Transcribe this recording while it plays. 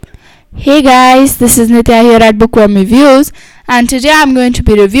Hey guys, this is Nitya here at Bookworm Reviews, and today I'm going to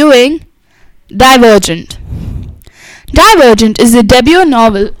be reviewing Divergent. Divergent is the debut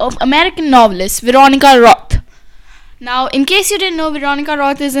novel of American novelist Veronica Roth. Now, in case you didn't know, Veronica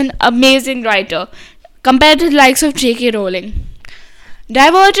Roth is an amazing writer compared to the likes of J.K. Rowling.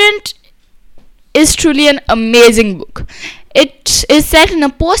 Divergent is truly an amazing book. It is set in a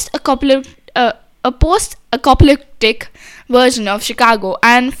post-apocalyptic version of Chicago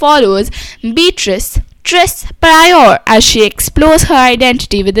and follows Beatrice Triss Pryor as she explores her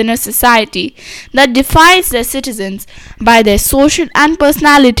identity within a society that defines their citizens by their social and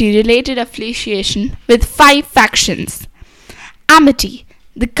personality-related affiliation with 5 factions: Amity,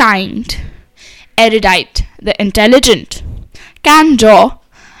 the kind; Erudite, the intelligent; Candor,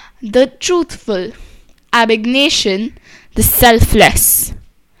 the truthful; Abnegation, the selfless;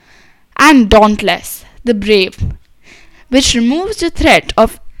 and Dauntless, the brave, which removes the threat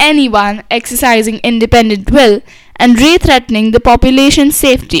of anyone exercising independent will and re-threatening the population's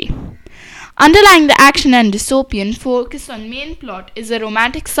safety. Underlying the action and dystopian focus on main plot is a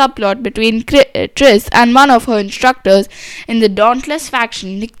romantic subplot between Triss and one of her instructors in the Dauntless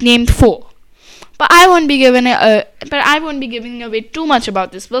faction nicknamed Foe. But I won't be giving away too much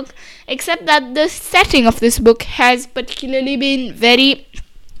about this book, except that the setting of this book has particularly been very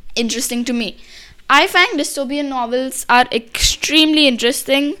interesting to me. I find dystopian novels are extremely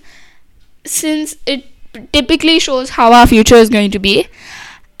interesting since it typically shows how our future is going to be,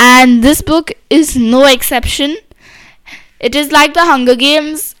 and this book is no exception. It is like the Hunger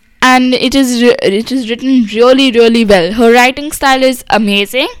Games, and it is written really well. Her writing style is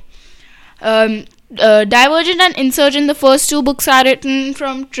amazing. Divergent and Insurgent, the first 2 books, are written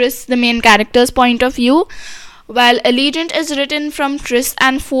from Triss, the main character's point of view, while Allegiant is written from Triss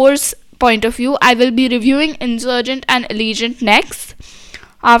and Foe's point of view. I will be reviewing Insurgent and Allegiant next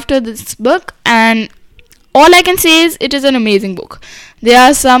after this book, and all I can say is it is an amazing book. There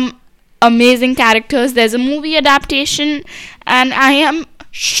are some amazing characters. There's a movie adaptation, and I am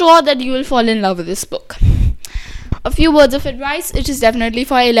sure that you will fall in love with this book. A few words of advice: it is definitely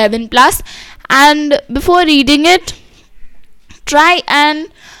for 11 plus, and before reading it, try and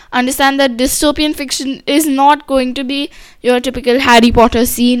understand that dystopian fiction is not going to be your typical Harry Potter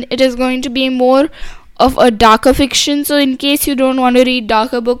scene. It is going to be more of a darker fiction, so in case you don't want to read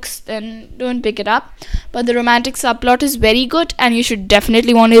darker books, then don't pick it up. But the romantic subplot is very good, and you should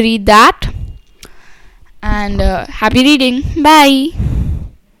definitely want to read that. And happy reading. Bye.